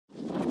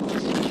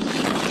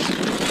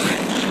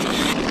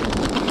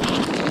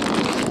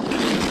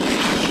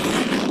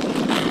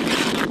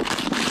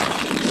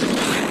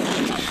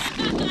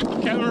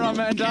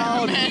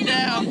Cameraman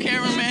down!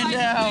 Cameraman down! Cameraman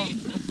down!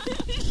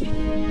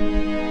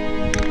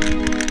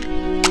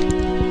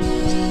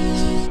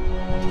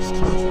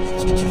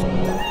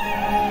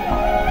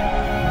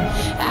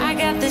 I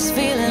got this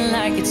feeling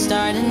like it's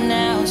starting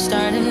now,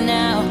 starting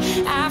now.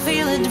 I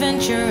feel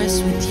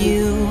adventurous with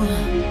you,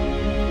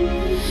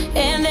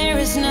 and there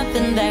is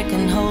nothing that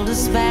can hold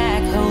us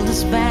back, hold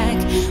us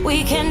back.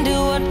 We can do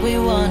what we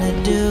wanna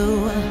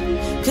do,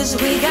 'cause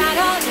we got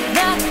all the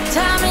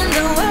time in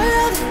the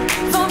world.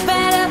 For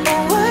better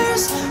or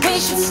worse, we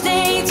should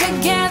stay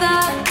together.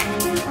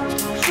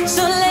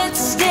 So let's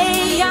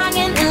stay young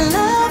and in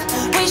love.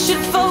 We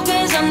should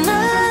focus on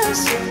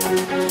us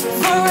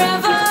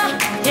forever.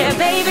 Yeah,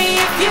 baby,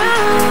 if you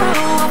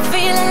are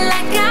feeling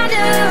like I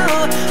do,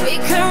 we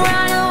could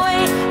run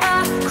away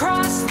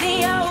across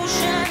the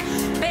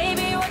ocean.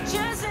 Baby, what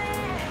you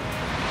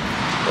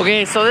say?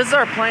 Okay, so this is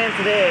our plan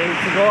today,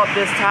 to go up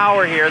this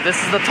tower here. This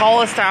is the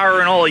tallest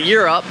tower in all of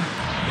Europe.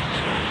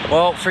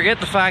 Well, forget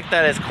the fact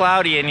that it's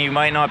cloudy and you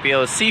might not be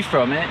able to see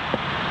from it.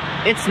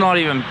 It's not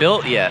even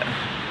built yet.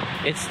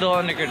 It's still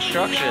under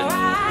construction.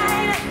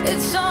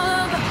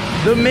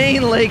 The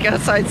main lake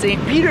outside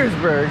St.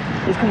 Petersburg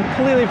is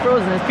completely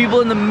frozen. There's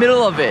people in the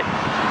middle of it.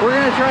 We're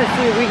gonna try to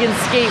see if we can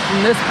skate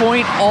from this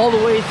point all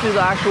the way to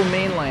the actual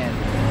mainland.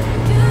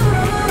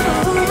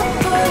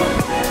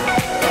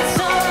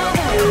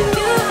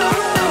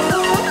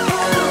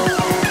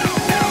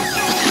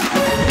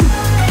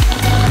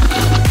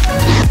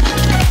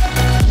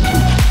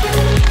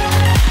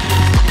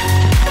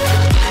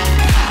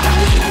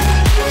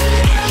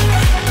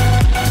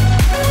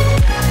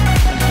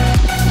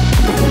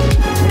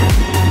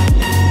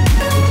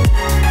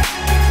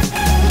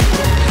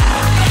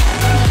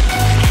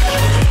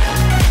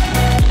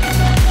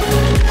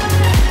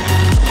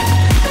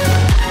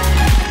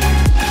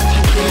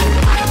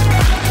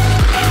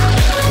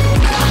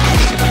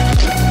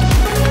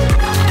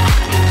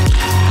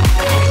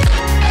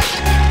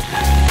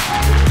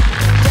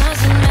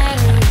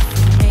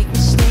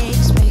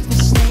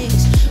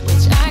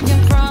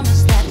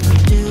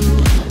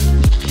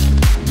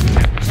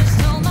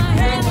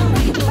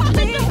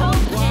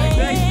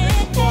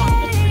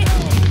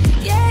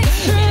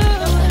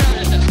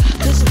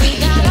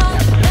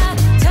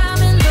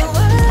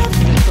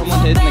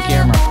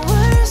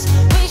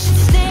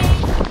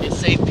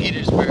 St.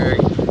 Petersburg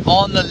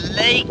on the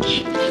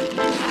lake.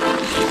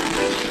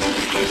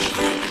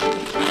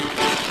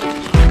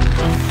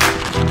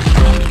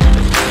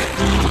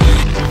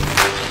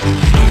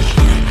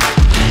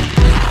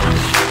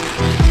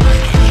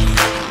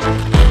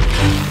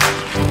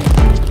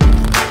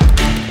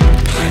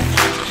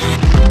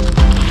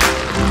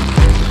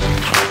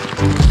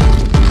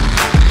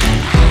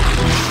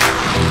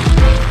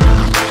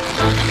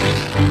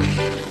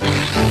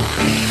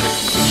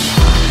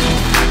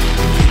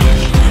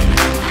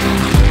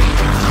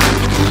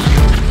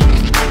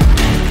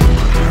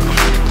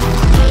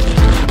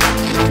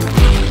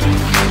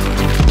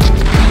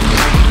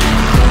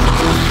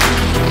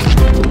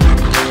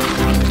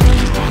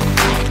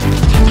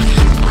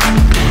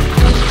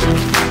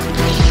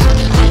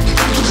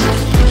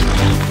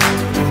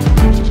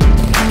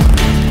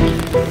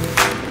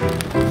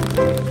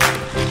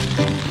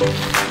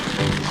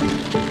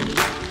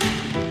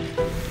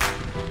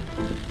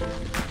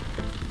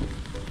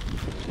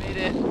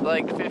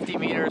 Like 50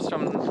 meters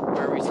from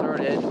where we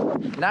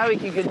started. Now we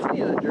can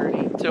continue the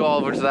journey to all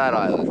over to that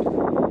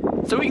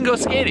island. So we can go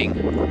skating.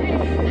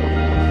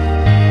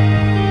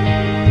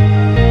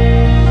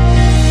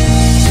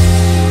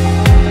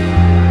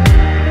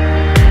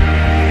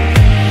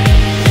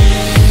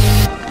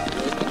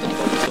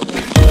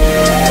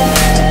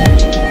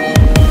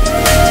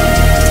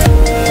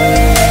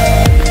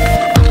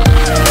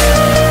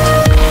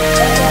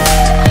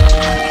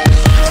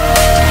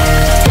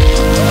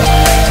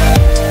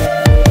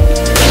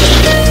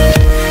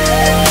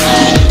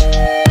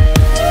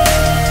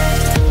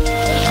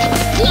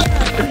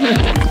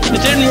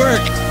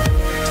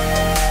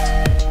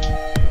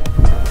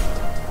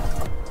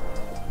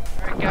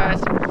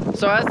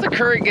 So as the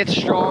current gets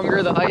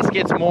stronger, the ice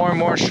gets more and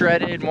more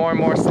shredded, more and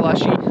more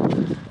slushy.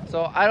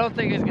 So I don't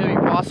think it's gonna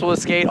be possible to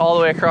skate all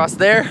the way across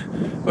there.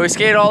 But we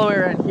skate all the way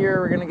around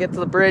here, we're gonna get to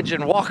the bridge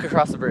and walk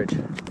across the bridge.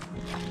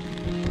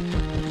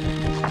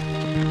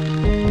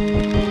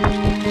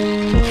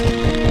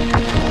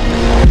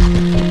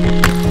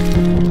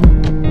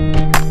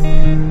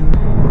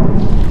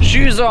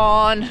 Shoes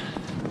on,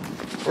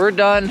 we're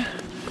done.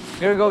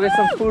 We're gonna go get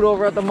some food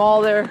over at the mall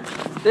there.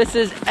 This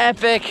is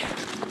epic.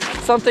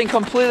 Something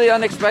completely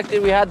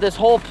unexpected. We had this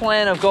whole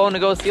plan of going to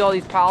go see all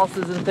these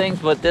palaces and things,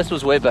 but this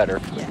was way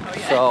better. Yeah. Oh,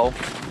 yeah. So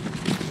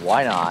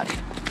why not?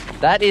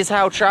 That is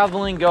how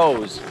traveling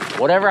goes.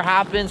 Whatever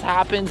happens,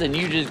 happens, and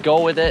you just go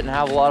with it and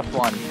have a lot of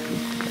fun.